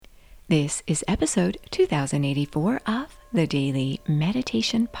This is episode 2084 of the Daily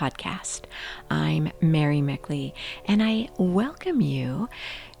Meditation Podcast. I'm Mary Mickley, and I welcome you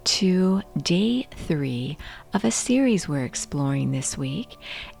to day 3 of a series we're exploring this week.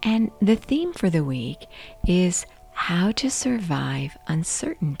 And the theme for the week is how to survive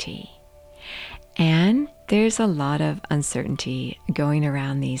uncertainty. And there's a lot of uncertainty going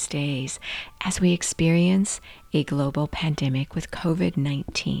around these days as we experience a global pandemic with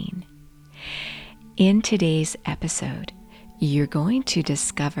COVID-19. In today's episode, you're going to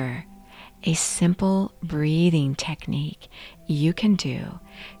discover a simple breathing technique you can do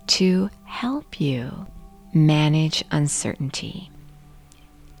to help you manage uncertainty.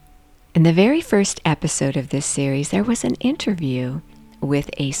 In the very first episode of this series, there was an interview with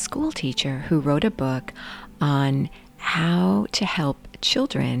a school teacher who wrote a book on how to help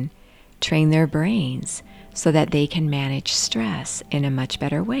children train their brains so that they can manage stress in a much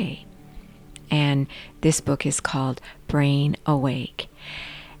better way. And this book is called Brain Awake.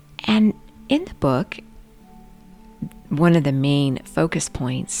 And in the book, one of the main focus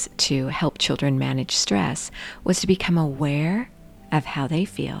points to help children manage stress was to become aware of how they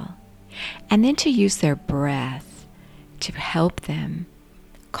feel, and then to use their breath to help them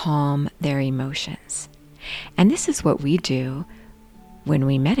calm their emotions. And this is what we do when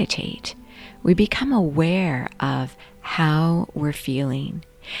we meditate. We become aware of how we're feeling,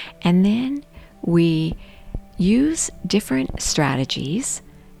 and then we use different strategies.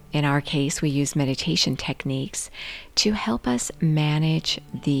 In our case, we use meditation techniques to help us manage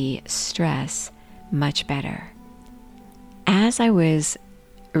the stress much better. As I was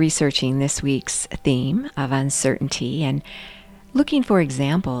researching this week's theme of uncertainty and looking for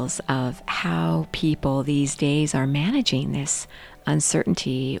examples of how people these days are managing this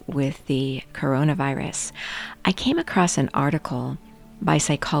uncertainty with the coronavirus, I came across an article by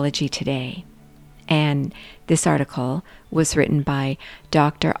Psychology Today. And this article was written by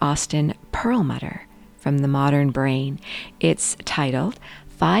Dr. Austin Perlmutter from The Modern Brain. It's titled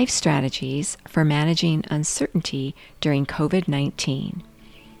 5 Strategies for Managing Uncertainty During COVID-19.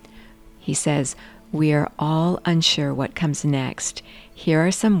 He says, "We are all unsure what comes next. Here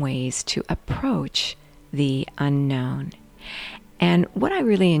are some ways to approach the unknown." And what I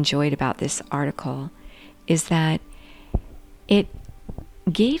really enjoyed about this article is that it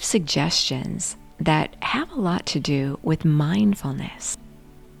gave suggestions that have a lot to do with mindfulness.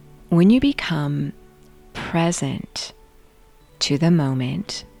 When you become present to the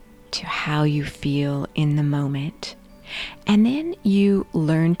moment, to how you feel in the moment, and then you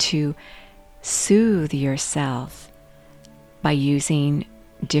learn to soothe yourself by using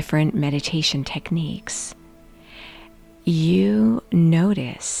different meditation techniques, you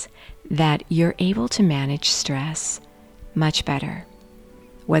notice that you're able to manage stress much better.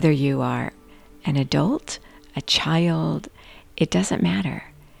 Whether you are an adult, a child, it doesn't matter.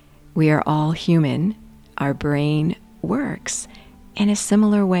 We are all human. Our brain works in a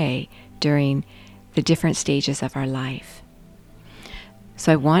similar way during the different stages of our life.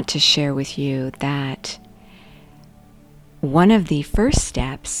 So I want to share with you that one of the first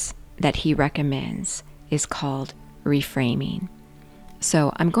steps that he recommends is called reframing.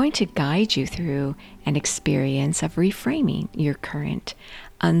 So I'm going to guide you through an experience of reframing your current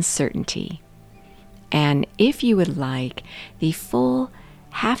uncertainty. And if you would like the full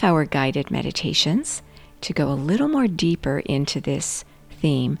half-hour guided meditations to go a little more deeper into this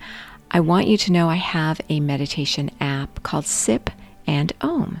theme, I want you to know I have a meditation app called Sip and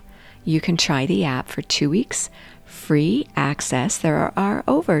Om. You can try the app for 2 weeks, free access. There are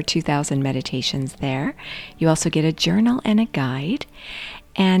over 2,000 meditations there. You also get a journal and a guide.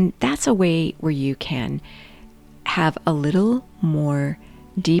 And that's a way where you can have a little more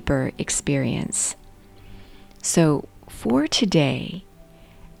deeper experience. So for today,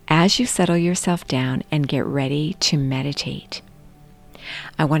 as you settle yourself down and get ready to meditate,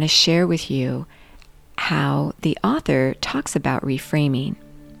 I want to share with you how the author talks about reframing.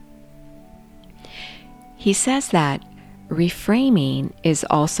 He says that reframing is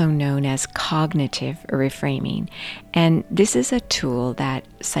also known as cognitive reframing, and this is a tool that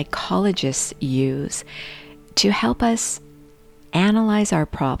psychologists use to help us analyze our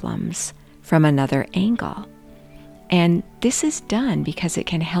problems from another angle. And this is done because it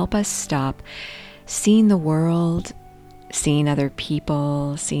can help us stop seeing the world, seeing other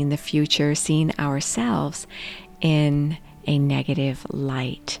people, seeing the future, seeing ourselves in a negative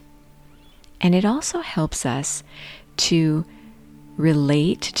light. And it also helps us to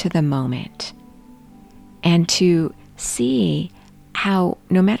relate to the moment and to see how,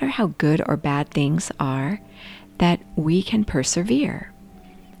 no matter how good or bad things are, that we can persevere.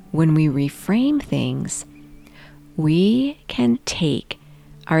 when we reframe things, we can take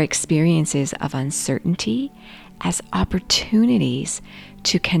our experiences of uncertainty as opportunities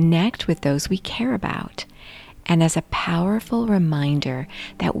to connect with those we care about, and as a powerful reminder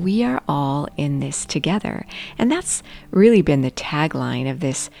that we are all in this together. And that's really been the tagline of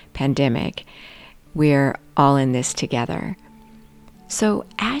this pandemic. We're all in this together. So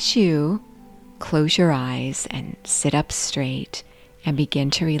as you close your eyes and sit up straight and begin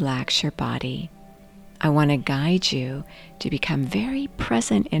to relax your body, I want to guide you to become very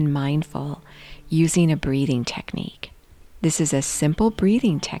present and mindful using a breathing technique. This is a simple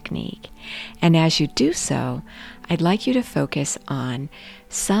breathing technique, and as you do so, I'd like you to focus on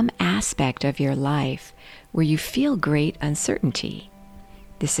some aspect of your life where you feel great uncertainty.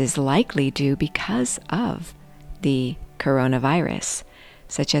 This is likely due because of the coronavirus,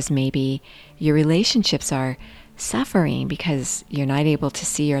 such as maybe your relationships are suffering because you're not able to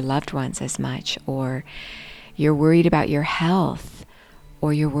see your loved ones as much, or you're worried about your health,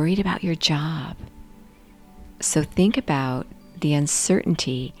 or you're worried about your job. So think about the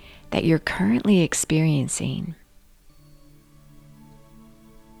uncertainty that you're currently experiencing.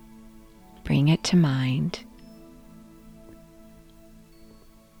 Bring it to mind.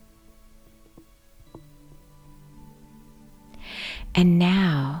 And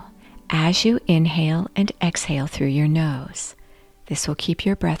now, as you inhale and exhale through your nose, this will keep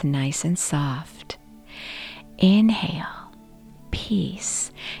your breath nice and soft. Inhale,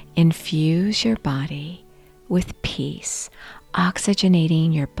 peace. Infuse your body with peace,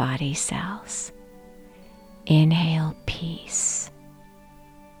 oxygenating your body cells. Inhale, peace.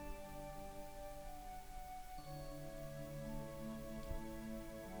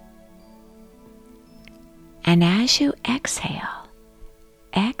 And as you exhale,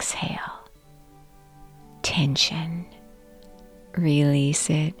 tension. Release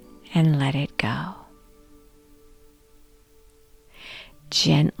it and let it go.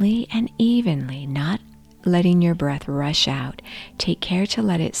 Gently and evenly, not letting your breath rush out. Take care to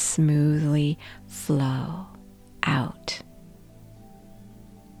let it smoothly flow out.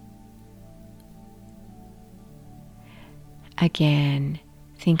 Again,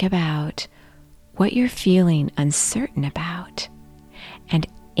 think about what you're feeling uncertain about, and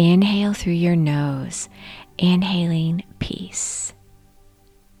inhale through your nose, inhaling peace.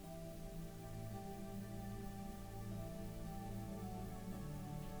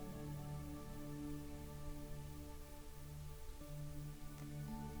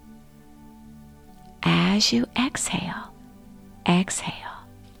 As you exhale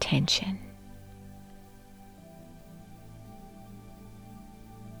tension.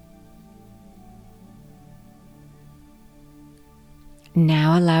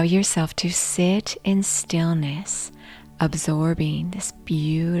 Now allow yourself to sit in stillness, absorbing this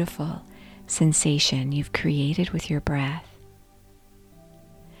beautiful sensation you've created with your breath.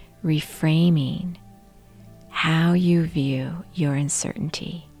 Reframing how you view your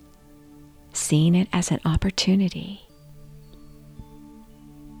uncertainty, seeing it as an opportunity.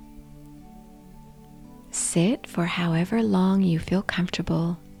 Sit for however long you feel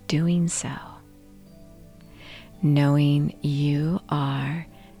comfortable doing so, knowing you are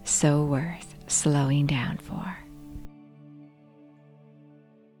so worth slowing down for.